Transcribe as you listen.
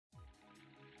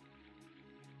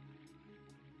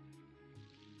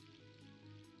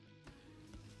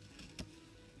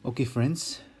Okay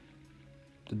friends,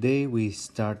 today we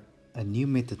start a new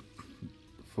method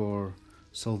for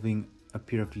solving a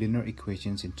pair of linear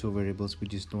equations in two variables,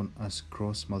 which is known as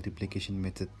cross multiplication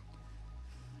method.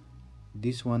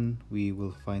 This one we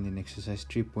will find in exercise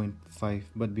 3.5,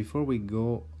 but before we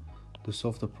go to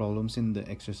solve the problems in the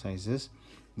exercises,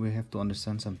 we have to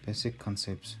understand some basic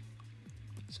concepts,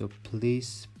 so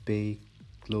please pay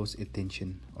close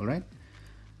attention. All right,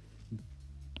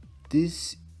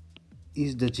 this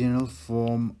is the general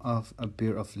form of a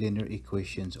pair of linear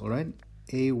equations. All right,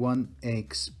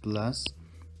 a1x plus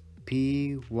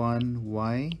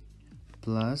p1y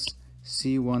plus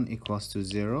c1 equals to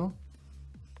 0,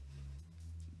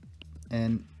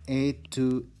 and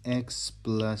a2x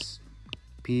plus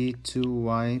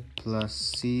p2y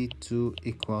plus c2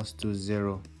 equals to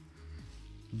 0.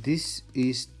 This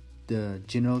is the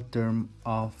general term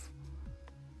of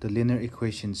the linear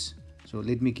equations. So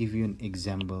let me give you an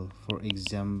example. For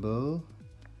example,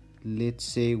 let's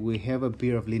say we have a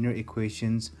pair of linear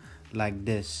equations like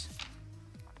this: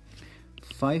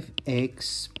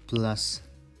 5x plus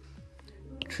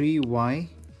 3y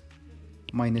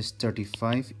minus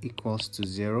 35 equals to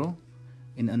 0.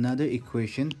 In another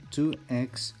equation,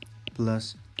 2x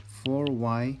plus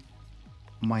 4y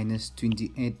minus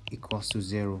 28 equals to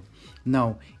 0.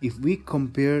 Now, if we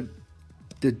compare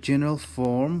the general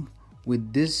form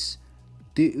with these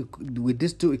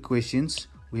two equations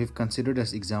we have considered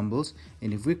as examples,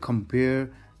 and if we compare,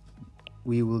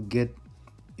 we will get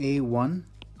a1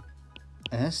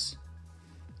 as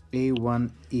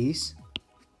a1 is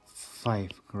 5,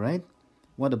 right?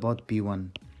 What about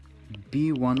b1?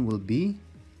 b1 will be,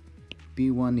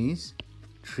 b1 is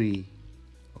 3.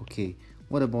 Okay,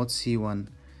 what about c1?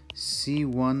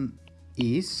 c1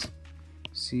 is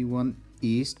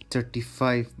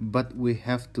 35, but we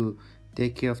have to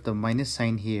take care of the minus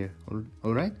sign here.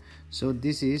 All right, so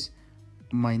this is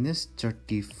minus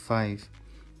 35.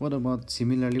 What about,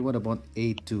 similarly, what about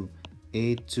a2?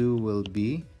 a2 will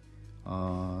be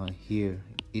here,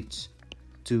 it's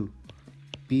 2.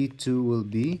 p2 will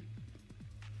be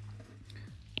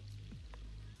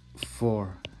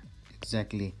 4,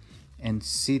 exactly. And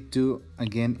c2,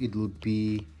 again, it will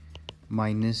be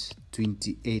minus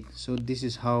 28. So this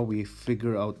is how we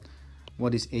figure out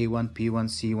what is a1, p1,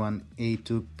 c1,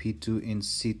 a2, p2, and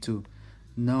c2.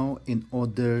 Now, in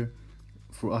order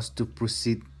for us to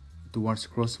proceed towards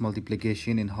cross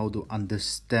multiplication and how to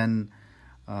understand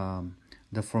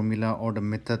the formula or the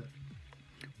method,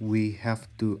 we have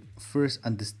to first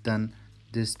understand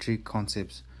these three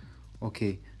concepts.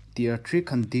 Okay, there are three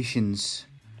conditions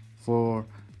for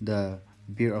the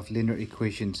pair of linear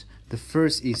equations. The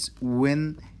first is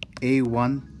when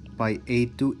a1 by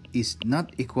a2 is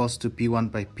not equals to p1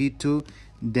 by p2,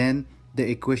 then the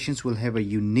equations will have a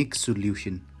unique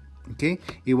solution. Okay,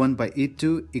 a1 by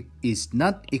a2 is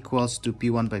not equals to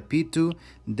p1 by p2,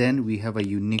 then we have a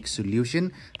unique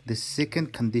solution. The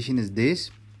second condition is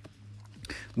this: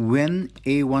 when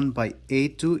a1 by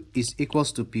a2 is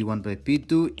equals to p1 by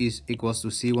p2 is equals to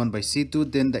c1 by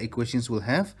c2, then the equations will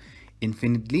have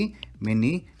infinitely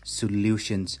many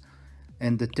solutions.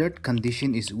 And the third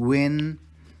condition is when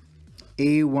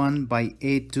a1 by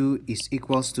a2 is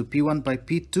equals to p1 by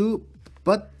p2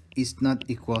 but is not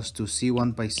equals to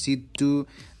c1 by c2,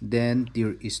 then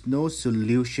there is no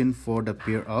solution for the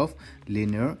pair of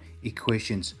linear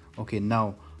equations. Okay,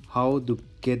 now how to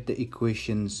get the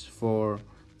equations for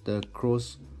the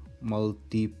cross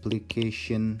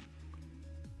multiplication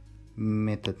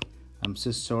method. I'm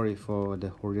so sorry for the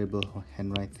horrible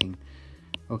handwriting.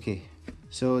 Okay,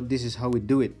 so this is how we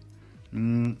do it.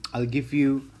 I'll give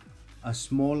you a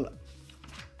small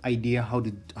idea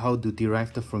how to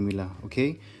derive the formula.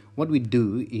 Okay, what we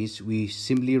do is we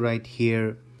simply write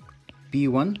here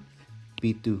p1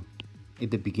 p2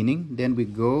 at the beginning, then we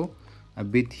go a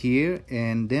bit here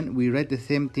and then we write the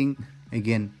same thing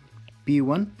again,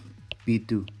 p1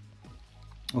 p2.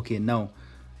 Okay, now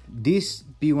this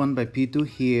p1 by p2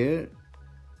 here,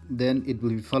 then it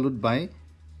will be followed by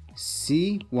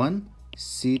c1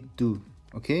 c2.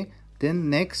 Okay,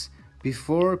 then next,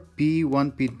 before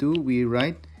p1 p2 we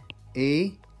write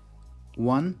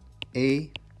a1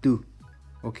 a2.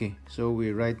 Okay, so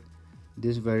we write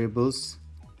these variables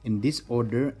in this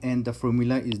order, and the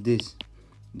formula is this.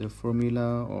 The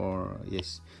formula, or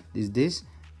yes, is this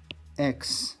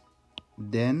x,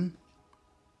 then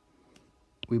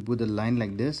we put a line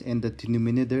like this, and the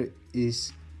denominator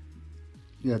is,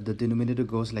 the denominator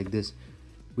goes like this.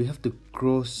 We have to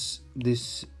cross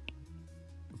this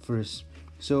first,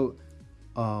 so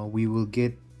we will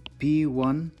get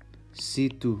p1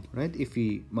 c2, right? If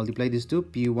we multiply these two,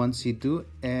 p1 c2,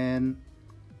 and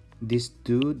this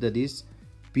 2, that is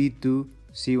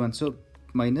P2C1. So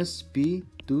minus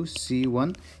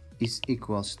P2C1 is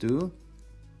equals to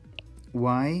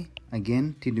y,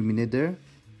 again denominator,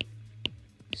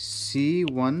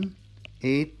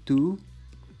 C1A2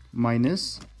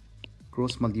 minus,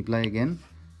 cross multiply again,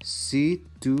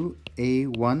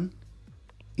 C2A1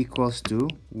 equals to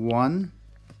 1,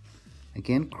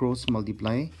 again cross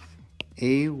multiply,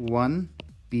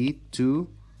 A1P2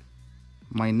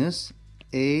 minus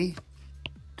A2P1.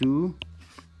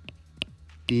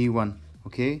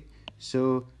 Okay,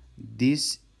 so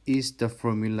this is the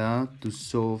formula to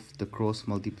solve the cross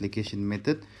multiplication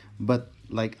method. But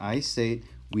like I said,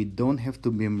 we don't have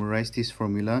to memorize this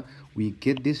formula. We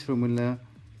get this formula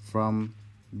from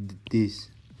this.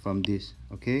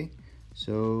 Okay,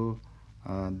 so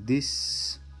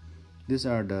these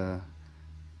are the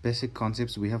basic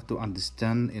concepts we have to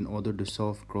understand in order to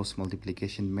solve cross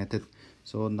multiplication method.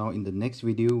 So now in the next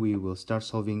video we will start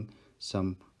solving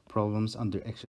some problems under exercise.